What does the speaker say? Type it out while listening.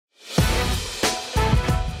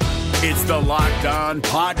It's the Locked On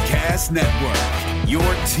Podcast Network, your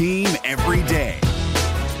team every day.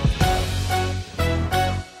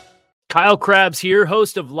 Kyle Krabs here,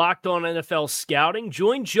 host of Locked On NFL Scouting.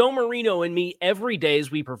 Join Joe Marino and me every day as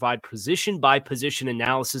we provide position-by-position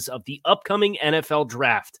analysis of the upcoming NFL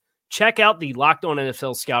Draft. Check out the Locked On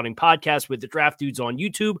NFL Scouting podcast with the Draft Dudes on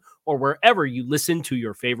YouTube or wherever you listen to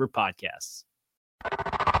your favorite podcasts.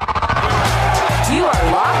 You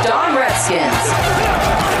are Locked On Redskins,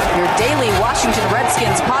 your daily Washington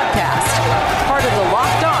Redskins podcast, part of the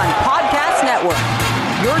Locked On Podcast Network,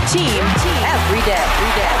 your team every day.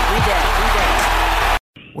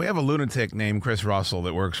 We have a lunatic named Chris Russell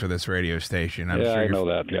that works for this radio station. I know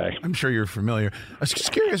that guy. I'm sure you're familiar. I was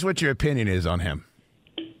just curious what your opinion is on him.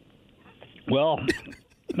 Well,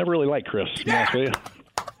 I never really liked Chris, to be honest with you.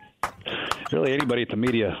 Really, anybody at the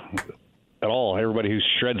media at all, everybody who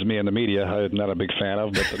shreds me in the media, I'm not a big fan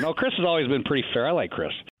of. But no, Chris has always been pretty fair. I like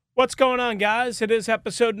Chris. What's going on, guys? It is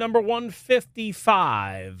episode number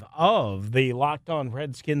 155 of the Locked On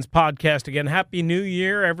Redskins podcast. Again, Happy New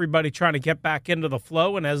Year. Everybody trying to get back into the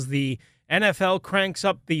flow. And as the NFL cranks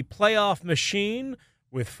up the playoff machine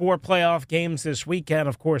with 4 playoff games this weekend,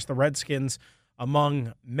 of course, the Redskins,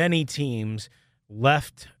 among many teams,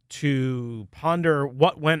 left to ponder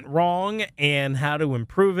what went wrong and how to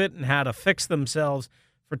improve it and how to fix themselves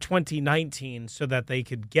for 2019 so that they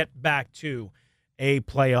could get back to a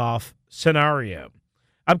playoff scenario.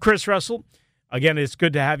 I'm Chris Russell. Again, it's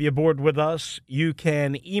good to have you aboard with us. You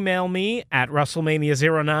can email me at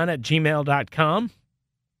russellmania09@gmail.com,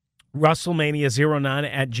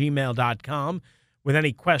 russellmania09@gmail.com, with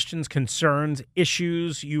any questions, concerns,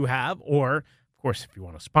 issues you have, or, of course, if you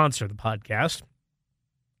want to sponsor the podcast,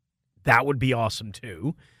 that would be awesome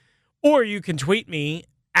too. Or you can tweet me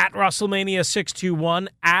at RussellMania621,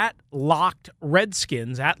 at Locked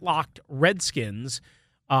Redskins. At Locked Redskins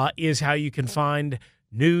is how you can find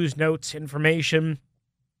news, notes, information,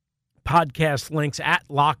 podcast links at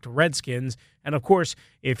Locked Redskins. And, of course,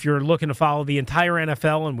 if you're looking to follow the entire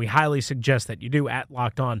NFL, and we highly suggest that you do, at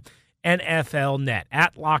Locked On NFL Net.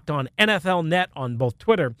 At Locked On NFL Net on both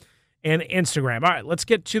Twitter and Instagram. All right, let's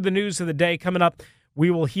get to the news of the day coming up. We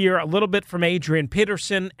will hear a little bit from Adrian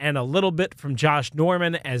Peterson and a little bit from Josh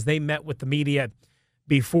Norman as they met with the media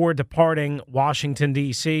before departing Washington,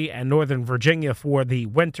 D.C. and Northern Virginia for the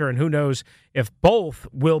winter, and who knows if both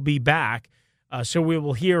will be back. So we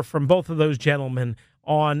will hear from both of those gentlemen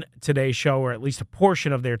on today's show, or at least a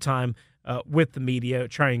portion of their time with the media,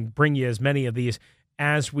 try and bring you as many of these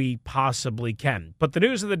as we possibly can. But the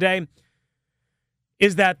news of the day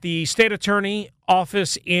is that the state attorney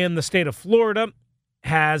office in the state of Florida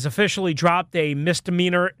has officially dropped a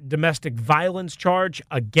misdemeanor domestic violence charge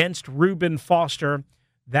against Reuben Foster.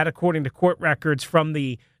 That, according to court records from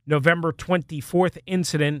the November 24th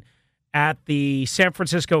incident at the San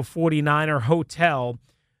Francisco 49er Hotel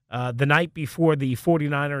the night before the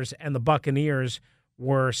 49ers and the Buccaneers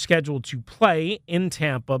were scheduled to play in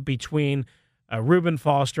Tampa between Reuben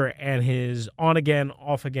Foster and his on-again,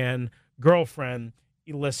 off-again girlfriend,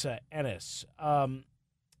 Alyssa Ennis.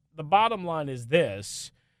 The bottom line is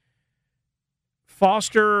this.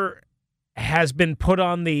 Foster has been put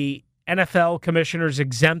on the NFL commissioner's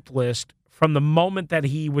exempt list from the moment that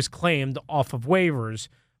he was claimed off of waivers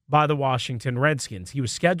by the Washington Redskins. He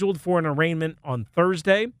was scheduled for an arraignment on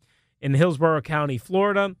Thursday in Hillsborough County,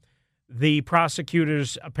 Florida. The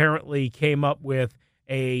prosecutors apparently came up with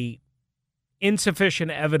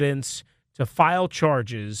insufficient evidence to file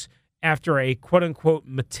charges after a quote-unquote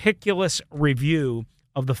meticulous review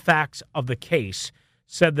of the facts of the case,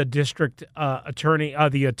 said the district attorney,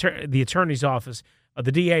 the attorney's office,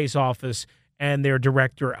 the DA's office, and their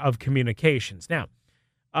director of communications. Now,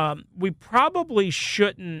 we probably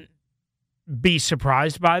shouldn't be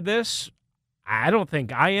surprised by this. I don't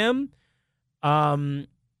think I am. Alyssa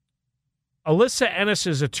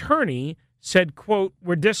Ennis's attorney said, quote,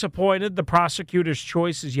 "We're disappointed. The prosecutor's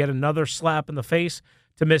choice is yet another slap in the face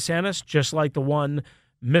to Miss Ennis, just like the one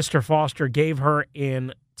Mr. Foster gave her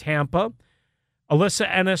in Tampa. Alyssa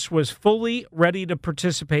Ennis was fully ready to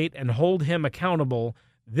participate and hold him accountable.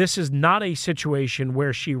 This is not a situation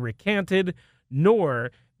where she recanted,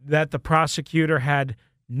 nor that the prosecutor had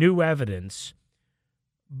new evidence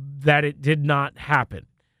that it did not happen."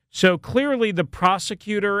 So clearly the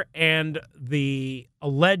prosecutor and the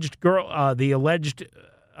alleged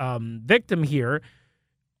victim here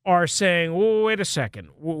are saying, well, wait a second,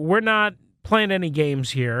 we're not playing any games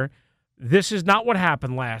here. This is not what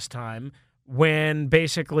happened last time, when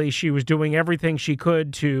basically she was doing everything she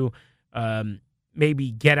could to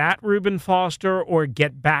maybe get at Reuben Foster or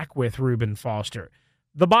get back with Reuben Foster.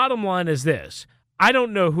 The bottom line is this. I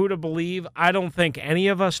don't know who to believe. I don't think any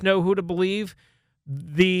of us know who to believe.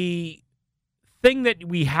 The thing that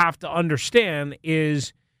we have to understand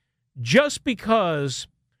is just because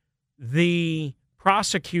the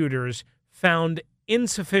prosecutors found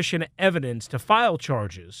insufficient evidence to file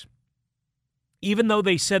charges, even though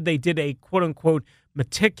they said they did a quote-unquote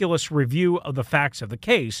meticulous review of the facts of the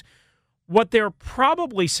case, what they're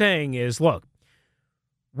probably saying is, look,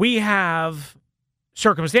 we have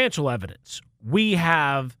circumstantial evidence. We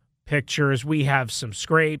have pictures. We have some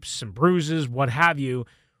scrapes, some bruises, what have you.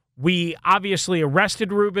 We obviously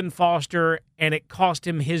arrested Reuben Foster, and it cost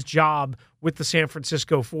him his job with the San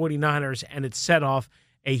Francisco 49ers, and it set off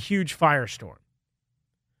a huge firestorm.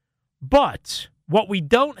 But what we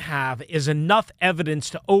don't have is enough evidence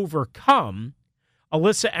to overcome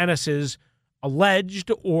Alyssa Ennis's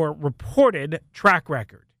alleged or reported track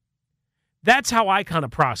record. That's how I kind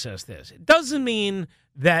of process this. It doesn't mean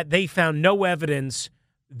that they found no evidence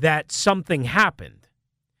that something happened.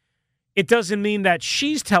 It doesn't mean that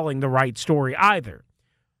she's telling the right story either.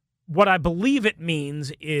 What I believe it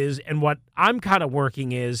means is, and what I'm kind of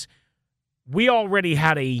working is, we already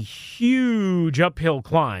had a huge uphill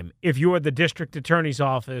climb if you're the district attorney's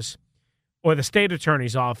office, or the state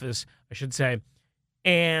attorney's office, I should say,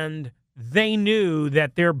 and they knew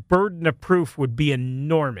that their burden of proof would be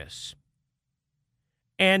enormous.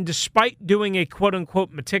 And despite doing a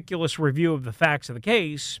quote-unquote meticulous review of the facts of the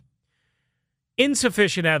case,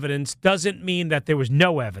 insufficient evidence doesn't mean that there was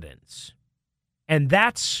no evidence. And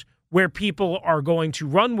that's where people are going to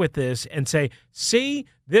run with this and say, see,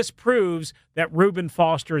 this proves that Reuben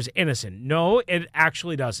Foster is innocent. No, it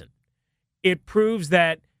actually doesn't. It proves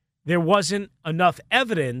that there wasn't enough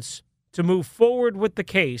evidence to move forward with the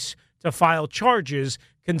case to file charges,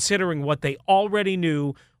 considering what they already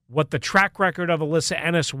knew, what the track record of Alyssa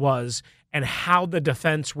Ennis was, and how the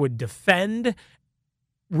defense would defend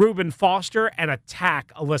Reuben Foster and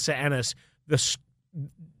attack Alyssa Ennis,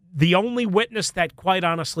 the only witness that quite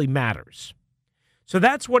honestly matters. So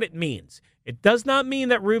that's what it means. It does not mean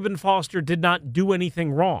that Reuben Foster did not do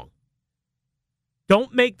anything wrong.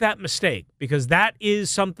 Don't make that mistake, because that is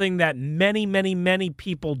something that many, many, many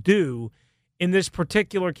people do in this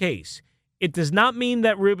particular case. It does not mean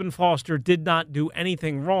that Reuben Foster did not do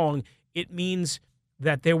anything wrong. It means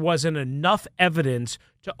that there wasn't enough evidence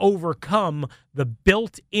to overcome the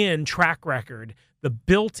built-in track record, the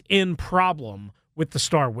built-in problem with the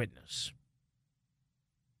star witness.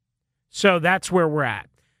 So that's where we're at.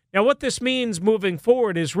 Now, what this means moving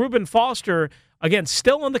forward is Reuben Foster, again,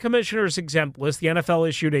 still on the commissioner's exempt list. The NFL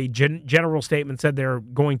issued a general statement, said they're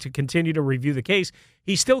going to continue to review the case.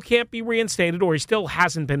 He still can't be reinstated, or he still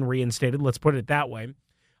hasn't been reinstated, let's put it that way.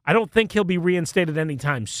 I don't think he'll be reinstated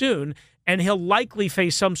anytime soon, and he'll likely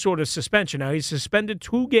face some sort of suspension. Now, he's suspended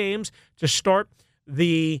 2 games to start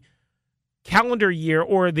the calendar year,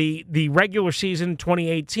 or the regular season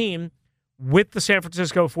 2018 with the San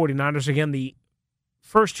Francisco 49ers. Again, the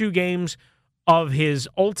first 2 games of his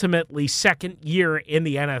ultimately second year in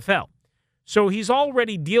the NFL. So he's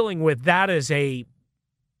already dealing with that as a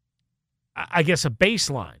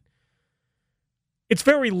baseline. It's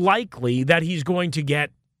very likely that he's going to get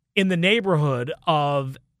in the neighborhood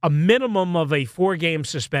of a minimum of a 4-game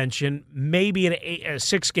suspension, maybe a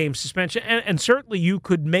 6-game suspension, and certainly you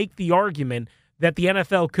could make the argument that the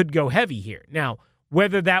NFL could go heavy here. Now,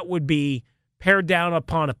 whether that would be pared down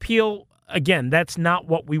upon appeal, again, that's not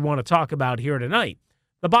what we want to talk about here tonight.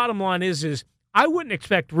 The bottom line is I wouldn't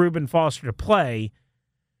expect Reuben Foster to play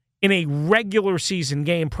in a regular season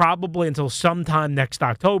game probably until sometime next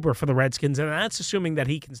October for the Redskins, and that's assuming that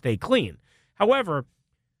he can stay clean. However,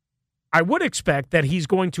 I would expect that he's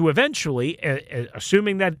going to eventually,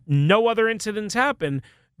 assuming that no other incidents happen,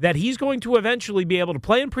 that he's going to eventually be able to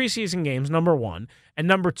play in preseason games, number one, and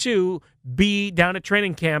number two, be down at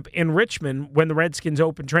training camp in Richmond when the Redskins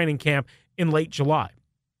open training camp in late July.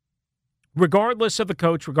 Regardless of the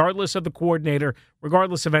coach, regardless of the coordinator,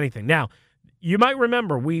 regardless of anything. Now, you might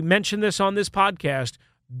remember, we mentioned this on this podcast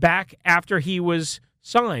back after he was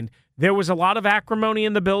signed. There was a lot of acrimony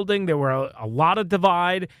in the building. There were a lot of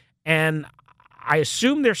divide, and I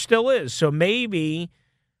assume there still is. So maybe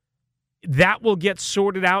that will get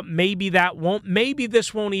sorted out. Maybe that won't. Maybe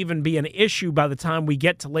this won't even be an issue by the time we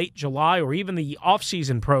get to late July or even the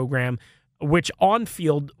offseason program, which on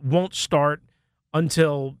field won't start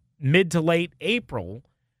until mid to late April,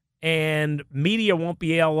 and media won't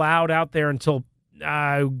be allowed out there until,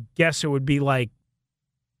 I guess it would be like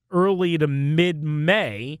early to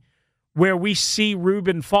mid-May, where we see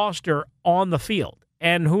Reuben Foster on the field.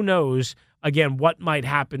 And who knows, again, what might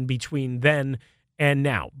happen between then and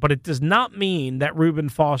now. But it does not mean that Reuben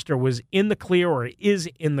Foster was in the clear or is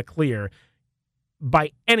in the clear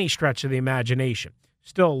by any stretch of the imagination.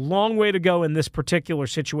 Still a long way to go in this particular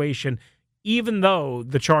situation, even though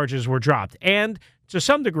the charges were dropped. And to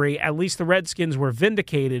some degree, at least the Redskins were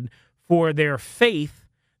vindicated for their faith,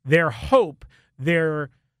 their hope,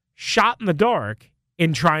 their shot in the dark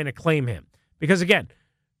in trying to claim him. Because again,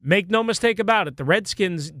 make no mistake about it, the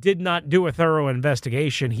Redskins did not do a thorough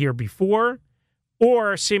investigation here before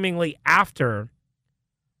or seemingly after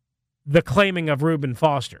the claiming of Reuben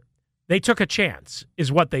Foster. They took a chance,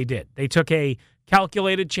 is what they did. They took a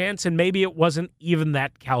calculated chance, and maybe it wasn't even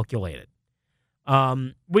that calculated.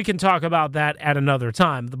 We can talk about that at another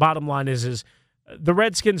time. The bottom line is the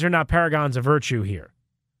Redskins are not paragons of virtue here.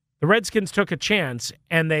 The Redskins took a chance,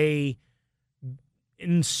 and they,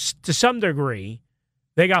 to some degree,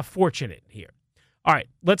 they got fortunate here. All right,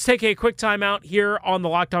 let's take a quick timeout here on the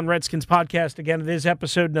Locked On Redskins podcast. Again, it is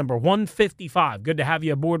episode number 155. Good to have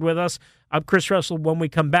you aboard with us. I'm Chris Russell. When we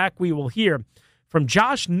come back, we will hear from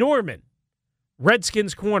Josh Norman,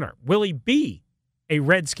 Redskins corner. Will he be a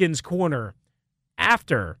Redskins corner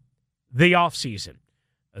after the offseason?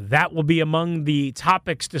 That will be among the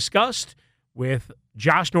topics discussed with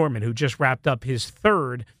Josh Norman, who just wrapped up his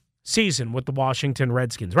third season with the Washington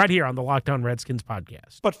Redskins, right here on the Locked On Redskins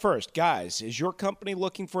podcast. But first, guys, is your company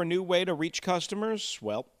looking for a new way to reach customers?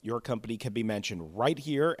 Well, your company can be mentioned right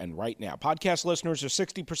here and right now. Podcast listeners are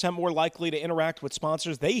 60% more likely to interact with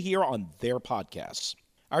sponsors they hear on their podcasts.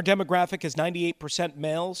 Our demographic is 98%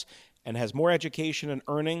 males and has more education and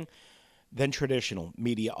earning than traditional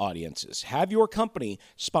media audiences. Have your company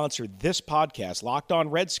sponsor this podcast, Locked On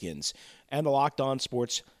Redskins, and the Locked On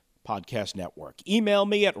Sports Podcast Network. Email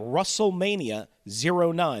me at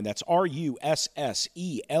Russellmania09. That's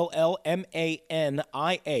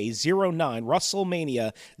RUSSELLMANIA09.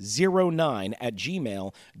 Russellmania09 at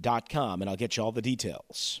gmail.com, and I'll get you all the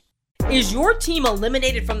details. Is your team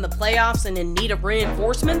eliminated from the playoffs and in need of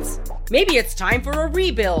reinforcements? Maybe it's time for a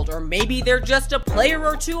rebuild, or maybe they're just a player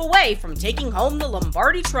or two away from taking home the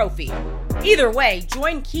Lombardi Trophy. Either way,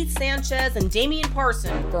 join Keith Sanchez and Damian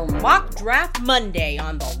Parson for Mock Draft Monday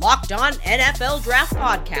on the Locked On NFL Draft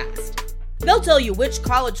Podcast. They'll tell you which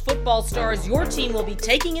college football stars your team will be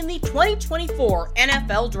taking in the 2024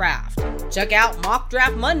 NFL Draft. Check out Mock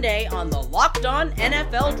Draft Monday on the Locked On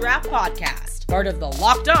NFL Draft Podcast, part of the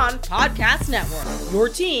Locked On Podcast Network, your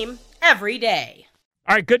team every day.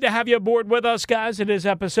 All right, good to have you aboard with us, guys. It is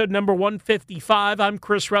episode number 155. I'm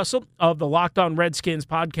Chris Russell of the Locked On Redskins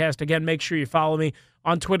podcast. Again, make sure you follow me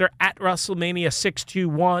on Twitter at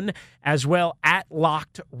WrestleMania621, as well at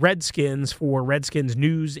Locked Redskins for Redskins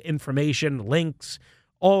news, information, links,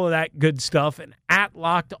 all of that good stuff, and at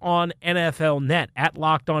Locked On NFL Net, at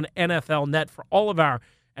Locked On NFL Net for all of our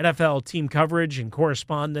NFL team coverage and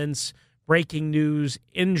correspondence, breaking news,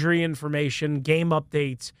 injury information, game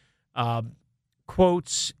updates,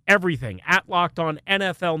 quotes, everything at Locked On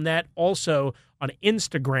NFL Net, also on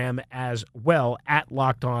Instagram as well at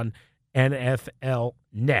Locked On NFL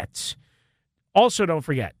Net. Also, don't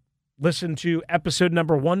forget, listen to episode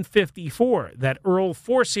number 154 that Earl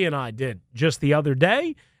Forsey and I did just the other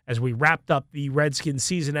day as we wrapped up the Redskins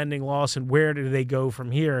season-ending loss and where do they go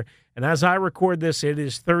from here. And as I record this, it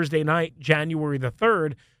is Thursday night, January the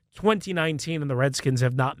 3rd, 2019, and the Redskins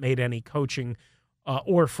have not made any coaching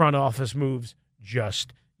or front office moves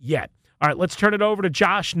just yet. All right, let's turn it over to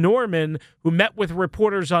Josh Norman, who met with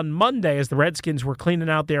reporters on Monday as the Redskins were cleaning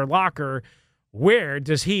out their locker. Where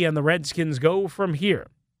does he and the Redskins go from here?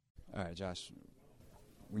 All right, Josh,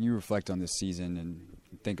 when you reflect on this season and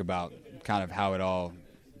think about kind of how it all,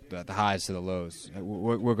 the highs to the lows,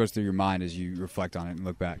 what goes through your mind as you reflect on it and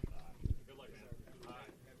look back?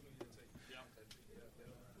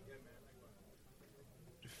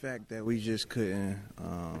 The fact that we just couldn't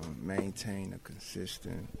maintain a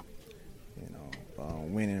consistent,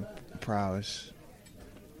 winning prowess.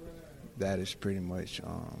 That is pretty much,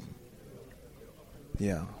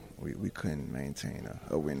 we couldn't maintain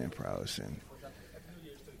a winning prowess, and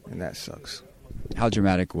that sucks. How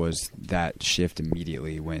dramatic was that shift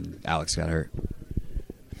immediately when Alex got hurt?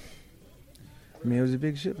 I mean, it was a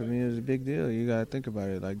big shift. I mean, it was a big deal. You got to think about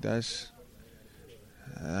it. Like, that's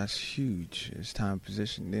huge. It's time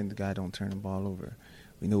position. Then the guy don't turn the ball over.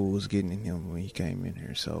 We knew what was getting in him when he came in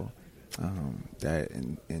here. So that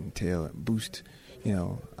entail and boost,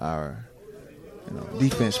 our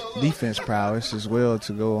defense prowess as well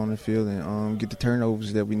to go on the field and get the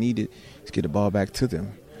turnovers that we needed to get the ball back to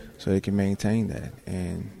them so they can maintain that.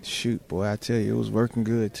 And shoot, boy, I tell you, it was working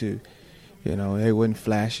good too. They wasn't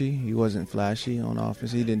flashy. He wasn't flashy on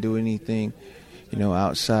offense. He didn't do anything,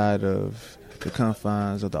 outside of the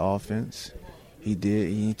confines of the offense,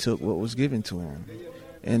 he took what was given to him.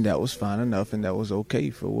 And that was fine enough, and that was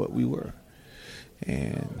okay for what we were.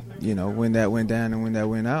 And, when that went down and when that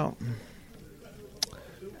went out,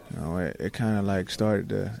 it kind of like started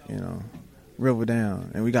to, river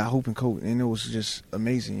down. And we got hope and coat, and it was just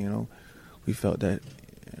amazing, We felt that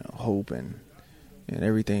hope and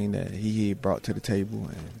everything that he brought to the table,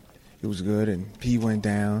 and it was good. And he went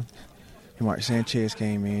down, and Mark Sanchez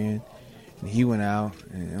came in, and he went out,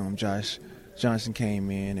 and Josh Johnson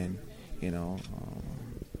came in, and,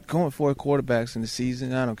 going for quarterbacks in the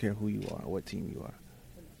season, I don't care who you are, what team you are.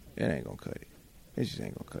 It ain't going to cut it. It just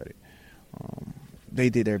ain't going to cut it. They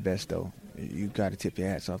did their best, though. You got to tip your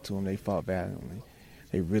hats off to them. They fought valiantly.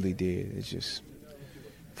 They really did. It's just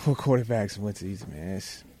 4 quarterbacks in one season, man.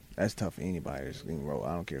 That's tough for anybody that's in row.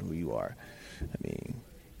 I don't care who you are. I mean,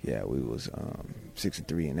 yeah, we was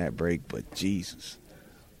 6-3 in that break, but Jesus.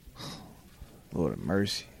 Lord of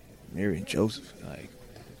mercy. Mary and Joseph.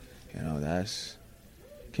 That's...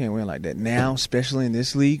 Can't win like that now, especially in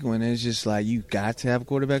this league when it's just like you got to have a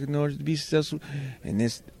quarterback in order to be successful. And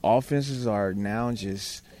this offenses are now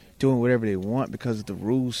just doing whatever they want because the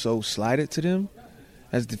rules so slighted to them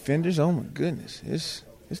as defenders. Oh my goodness, it's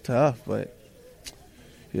tough, but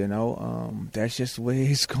that's just the way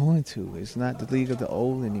it's going to. It's not the league of the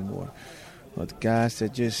old anymore. But the guys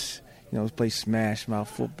that just play smash mouth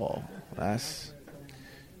football. That's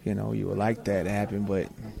you would like that to happen, but.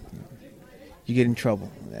 You get in trouble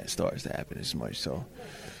when that starts to happen as much. So,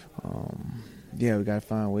 we got to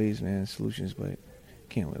find ways, man, solutions, but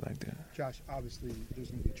can't wait like that. Josh, obviously,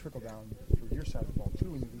 there's going to be a trickle down for your side of the ball,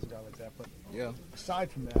 too, when you lose a guy like that. But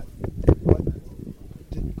aside from that, what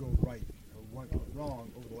didn't go right or what went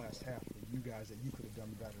wrong over the last half for you guys that you could have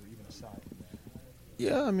done better, even aside from that?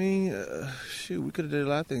 Yeah, I mean, we could have did a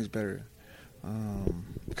lot of things better.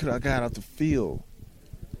 Could have got out the field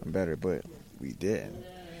better, but we didn't.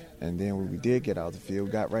 And then when we did get out the field,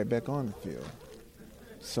 we got right back on the field.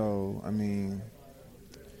 So, I mean,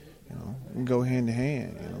 we can go hand to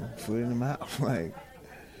hand, foot in the mouth.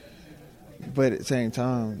 But at the same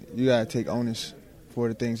time, you got to take onus for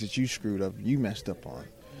the things that you screwed up, you messed up on.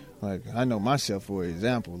 I know myself, for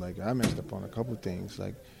example, I messed up on a couple of things.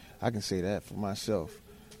 I can say that for myself.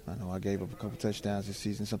 I know I gave up a couple touchdowns this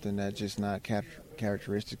season, something that's just not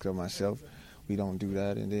characteristic of myself. We don't do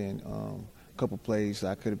that. And then couple plays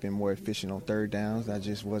I could have been more efficient on third downs. I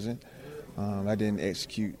just wasn't. I didn't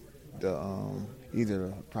execute the either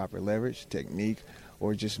the proper leverage, technique,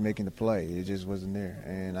 or just making the play. It just wasn't there.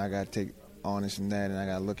 And I got to take honest in that, and I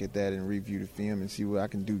got to look at that and review the film and see what I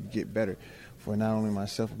can do to get better for not only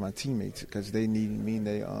myself but my teammates, because they need me.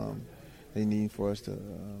 They need for us to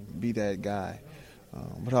be that guy.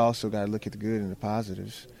 But I also got to look at the good and the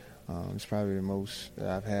positives. It's probably the most that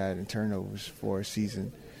I've had in turnovers for a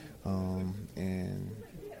season. And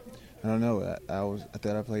I don't know. I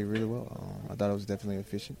thought I played really well. I thought I was definitely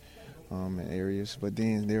efficient in areas, but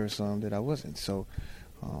then there were some that I wasn't. So,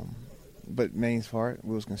 but main part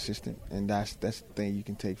was consistent, and that's the thing you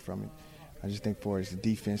can take from it. I just think for as the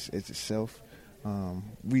defense itself,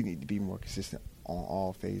 we need to be more consistent on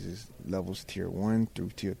all phases, levels, tier 1 through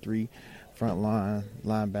tier 3, front line,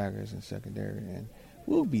 linebackers, and secondary, and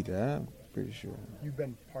we'll be there. I'm pretty sure. You've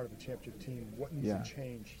been part of a championship team. What needs to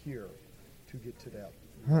change here to get to that?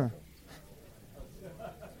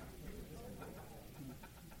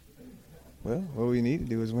 Well, what we need to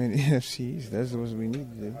do is win the NFCs. That's what we need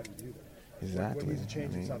to do. How do you do that? Exactly. What needs to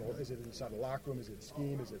change inside? Is it inside the locker room? Is it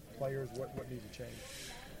scheme? Is it players? What needs to change?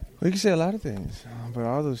 We can say a lot of things, but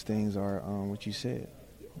all those things are what you said.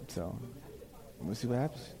 So we'll see what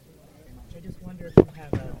happens. I just wonder if you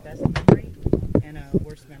have a best memory and a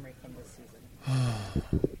worst memory from this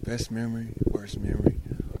season. Best memory, worst memory.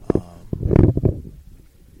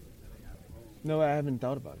 No, I haven't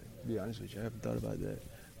thought about it. To be honest with you, I haven't thought about that.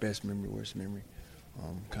 Best memory, worst memory,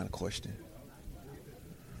 kind of question.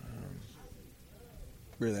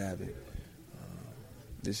 Really haven't.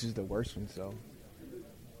 This is the worst one, so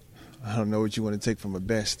I don't know what you want to take from a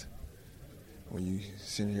best when you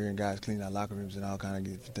sitting here and guys clean out locker rooms and all kind of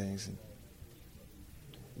different things, and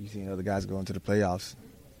you see other guys go into the playoffs.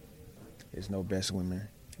 There's no best winner.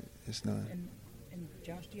 It's none. And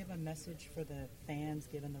Josh, do you have a message for the fans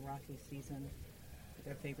given the rocky season that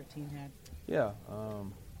their favorite team had? Yeah.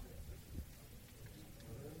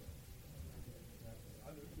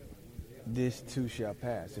 This too shall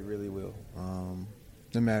pass. It really will.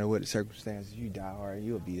 No matter what the circumstances, you die hard,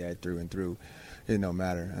 you'll be that through and through. It no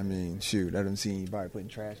matter. I mean, shoot, I haven't seen anybody putting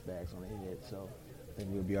trash bags on their head, so I think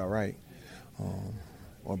we'll be all right.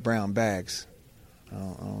 Or brown bags. I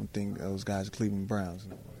don't think those guys are Cleveland Browns.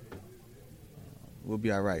 We'll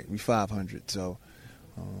be all right. We 500, so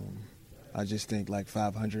I just think like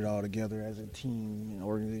 500 all together as a team and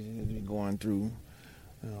organization going through.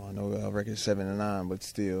 I know our record 7-9, but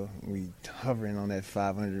still we hovering on that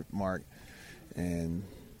 500 mark, and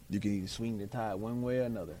you can either swing the tide one way or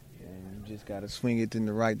another, and you just got to swing it in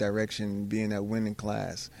the right direction, be in that winning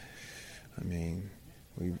class. I mean,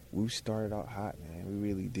 we started out hot, man. We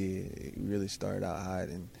really did. We really started out hot,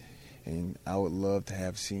 and I would love to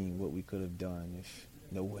have seen what we could have done if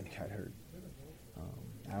no one got hurt.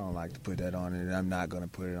 I don't like to put that on it, and I'm not going to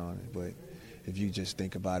put it on it, but if you just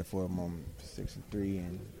think about it for a moment, 6-3,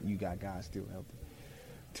 and you got guys still healthy.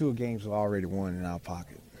 2 games were already won in our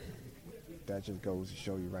pocket. That just goes to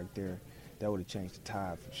show you right there. That would have changed the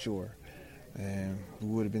tide for sure. And we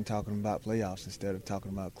would have been talking about playoffs instead of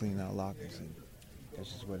talking about cleaning out lockers. And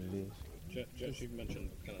that's just what it is. Josh, you mentioned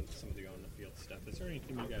kind of some of the on-the-field stuff. Is there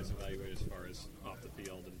anything you guys evaluate as far as off the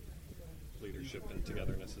field and leadership and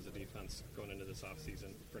togetherness as a defense going into this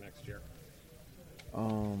offseason for next year?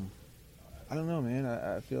 I don't know, man.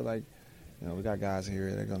 I feel like, we got guys here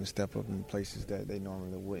that are going to step up in places that they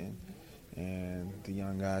normally wouldn't. And the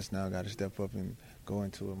young guys now got to step up and go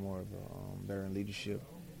into a more of a veteran leadership.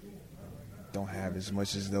 Don't have as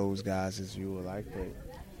much as those guys as you would like,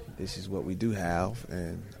 but this is what we do have.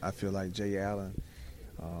 And I feel like Jay Allen,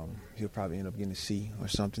 he'll probably end up getting a C or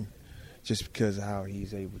something just because of how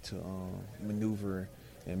he's able to maneuver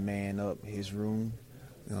and man up his room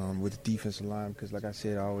with the defensive line. Because like I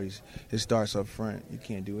said, it starts up front. You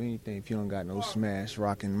can't do anything if you don't got no smash,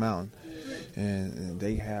 rocking mountain. And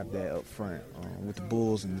they have that up front with the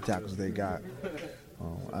Bulls and the tackles they got.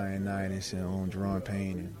 Ian Ninas and Jerron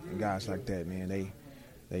Payne and guys like that, man,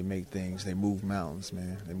 they make things, they move mountains,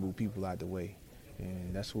 man. They move people out the way.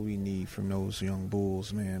 And that's what we need from those young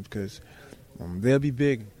Bulls, man, because they'll be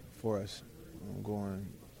big for us going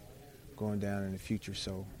down in the future.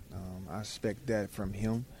 So I expect that from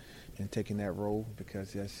him and taking that role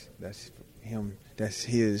because that's him, that's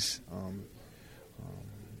his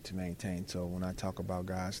to maintain. So when I talk about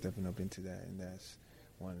guys stepping up into that, and that's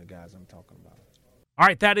one of the guys I'm talking about. All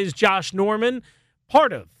right, that is Josh Norman,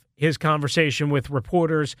 part of his conversation with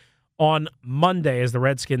reporters on Monday as the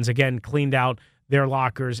Redskins again cleaned out their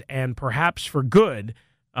lockers, and perhaps for good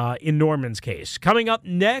in Norman's case. Coming up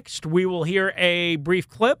next, we will hear a brief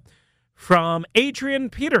clip from Adrian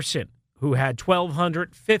Peterson, who had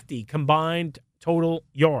 1,250 combined total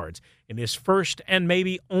yards in his first and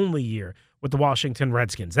maybe only year with the Washington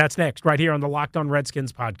Redskins. That's next, right here on the Locked On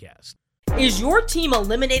Redskins podcast. Is your team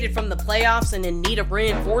eliminated from the playoffs and in need of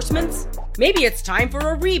reinforcements? Maybe it's time for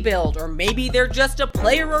a rebuild, or maybe they're just a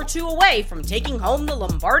player or two away from taking home the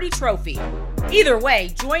Lombardi Trophy. Either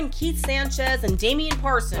way, join Keith Sanchez and Damian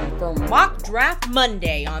Parson for Mock Draft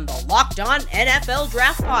Monday on the Locked On NFL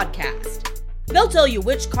Draft Podcast. They'll tell you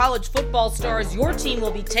which college football stars your team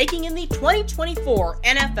will be taking in the 2024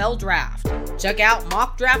 NFL Draft. Check out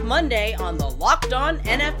Mock Draft Monday on the Locked On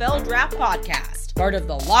NFL Draft Podcast, part of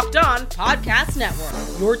the Locked On Podcast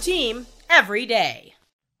Network, your team every day.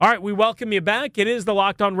 All right, we welcome you back. It is the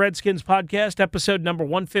Locked On Redskins podcast, episode number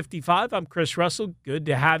 155. I'm Chris Russell. Good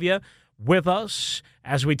to have you with us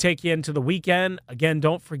as we take you into the weekend. Again,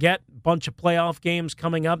 don't forget, a bunch of playoff games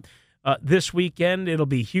coming up. This weekend, it'll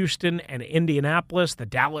be Houston and Indianapolis, the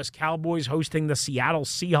Dallas Cowboys hosting the Seattle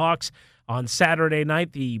Seahawks on Saturday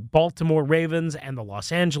night, the Baltimore Ravens and the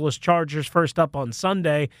Los Angeles Chargers first up on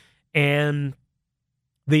Sunday, and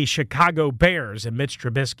the Chicago Bears and Mitch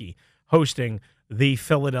Trubisky hosting the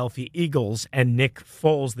Philadelphia Eagles and Nick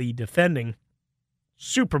Foles, the defending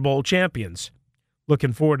Super Bowl champions.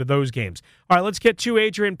 Looking forward to those games. All right, let's get to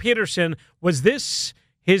Adrian Peterson. Was this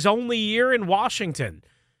his only year in Washington?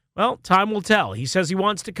 Well, time will tell. He says he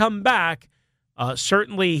wants to come back.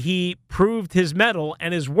 Certainly, he proved his mettle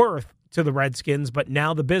and his worth to the Redskins, but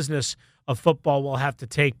now the business of football will have to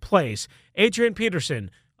take place. Adrian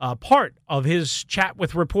Peterson, part of his chat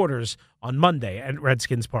with reporters on Monday at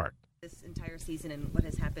Redskins Park. This entire season and what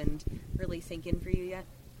has happened really sink in for you yet?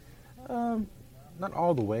 Not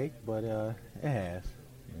all the way, but it has.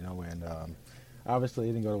 And obviously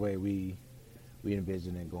it didn't go the way we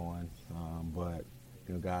envisioned it going, but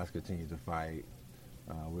guys continue to fight.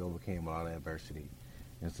 We overcame a lot of adversity,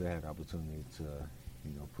 and so had the opportunity to,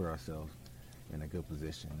 put ourselves in a good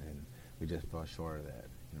position, and we just fell short of that.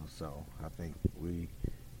 So I think we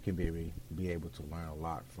can be able to learn a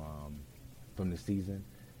lot from the season,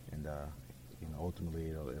 and ultimately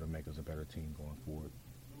it'll make us a better team going forward.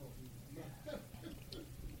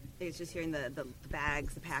 It's just hearing the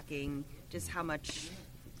bags, the packing, just how much,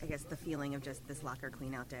 I guess, the feeling of just this locker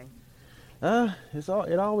clean out day.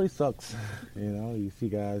 It always sucks. You see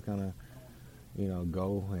guys kind of,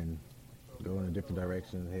 go in a different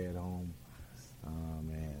direction, head home,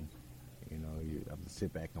 and you have to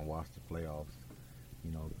sit back and watch the playoffs.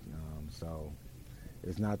 So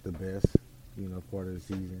it's not the best, part of the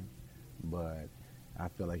season, but I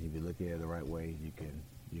feel like if you look at it the right way, you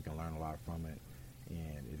can learn a lot from it,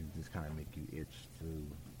 and it just kind of make you itch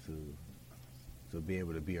to be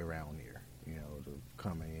able to be around here. To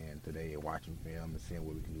coming in today and watching film and seeing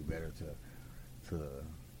what we can do better to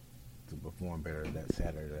perform better that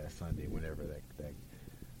Saturday, that Sunday, whenever that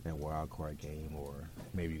wild card game, or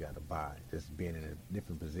maybe you got to bye. Just being in a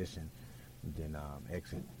different position than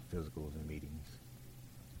exit physicals and meetings.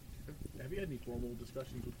 Have you had any formal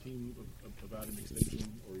discussions with the team about an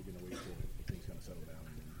extension, or are you going to wait till things kind of settle down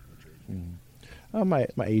and let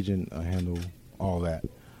you? My agent handle all that.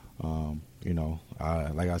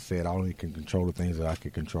 Like I said, I only can control the things that I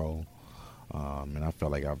can control, and I feel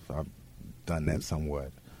like I've done that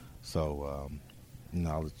somewhat. So,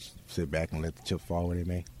 I'll just sit back and let the chips fall where they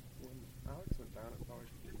may. When Alex went down, it felt like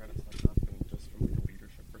you kind of stepped up, and just from a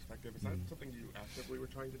leadership perspective, is that something you actively were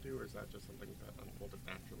trying to do, or is that just something that unfolded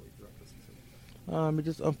naturally throughout the season? It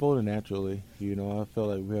just unfolded naturally. I feel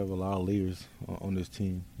like we have a lot of leaders on this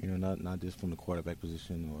team. Not just from the quarterback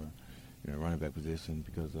position or running back position,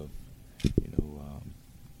 because of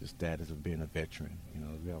the status of being a veteran.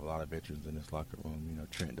 We have a lot of veterans in this locker room.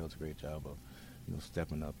 Trent does a great job of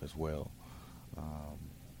stepping up as well.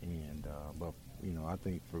 But I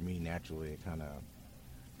think for me, naturally, it kind of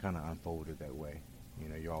unfolded that way.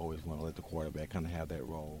 You always want to let the quarterback kind of have that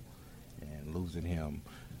role, and losing him,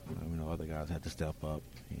 other guys have to step up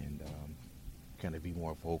and kind of be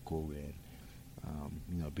more vocal and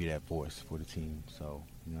be that voice for the team. So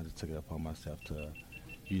I just took it upon myself to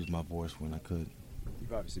use my voice when I could.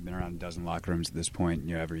 You've obviously been around a dozen locker rooms at this point.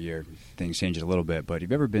 Every year things change a little bit. But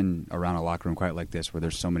have you ever been around a locker room quite like this, where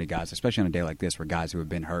there's so many guys, especially on a day like this, where guys who have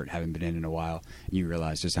been hurt, haven't been in a while, and you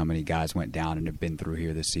realize just how many guys went down and have been through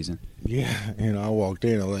here this season? Yeah, I walked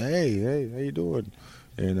in, I was like, hey, how you doing?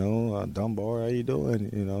 Dunbar, how you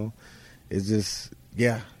doing? It's just,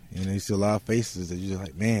 yeah. You see a lot of faces that you're just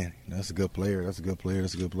like, man, that's a good player, that's a good player,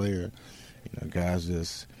 that's a good player. Guys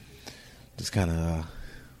just kind of,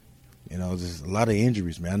 just a lot of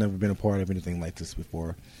injuries, man. I've never been a part of anything like this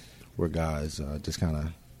before, where guys just kind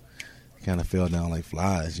of fell down like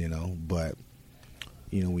flies, But,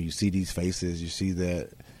 when you see these faces, you see that,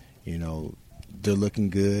 they're looking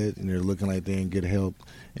good and they're looking like they're in good health.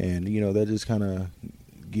 And, that just kind of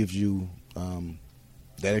gives you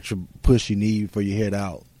that extra push you need for your head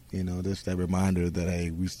out. Just that reminder that,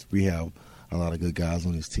 hey, we have a lot of good guys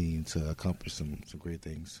on this team to accomplish some great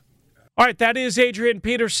things. All right, that is Adrian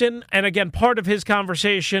Peterson, and again, part of his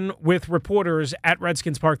conversation with reporters at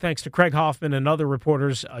Redskins Park. Thanks to Craig Hoffman and other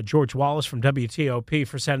reporters, George Wallace from WTOP,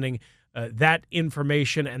 for sending that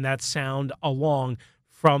information and that sound along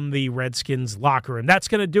from the Redskins locker room. That's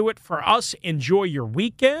going to do it for us. Enjoy your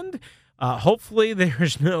weekend. Hopefully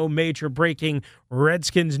there's no major breaking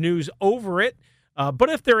Redskins news over it. But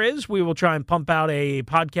if there is, we will try and pump out a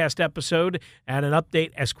podcast episode and an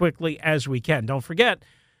update as quickly as we can. Don't forget,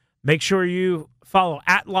 make sure you follow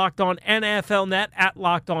at Locked On NFL Net, at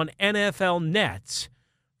Locked On NFL Nets,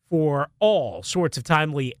 for all sorts of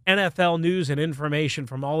timely NFL news and information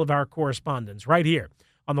from all of our correspondents right here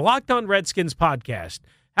on the Locked On Redskins podcast.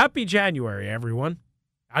 Happy January, everyone.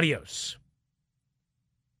 Adios.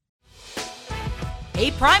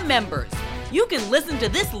 Hey, Prime members, you can listen to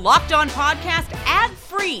this Locked On podcast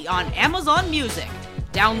ad-free on Amazon Music.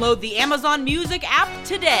 Download the Amazon Music app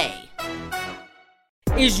today.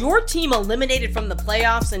 Is your team eliminated from the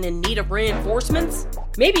playoffs and in need of reinforcements?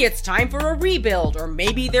 Maybe it's time for a rebuild, or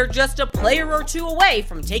maybe they're just a player or two away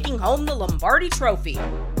from taking home the Lombardi Trophy.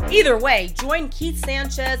 Either way, join Keith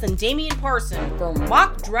Sanchez and Damian Parson for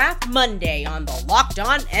Mock Draft Monday on the Locked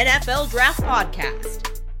On NFL Draft Podcast.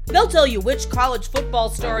 They'll tell you which college football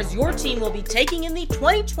stars your team will be taking in the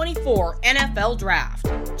 2024 NFL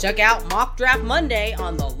Draft. Check out Mock Draft Monday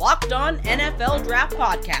on the Locked On NFL Draft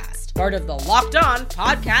Podcast, part of the Locked On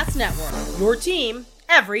Podcast Network. Your team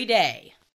every day.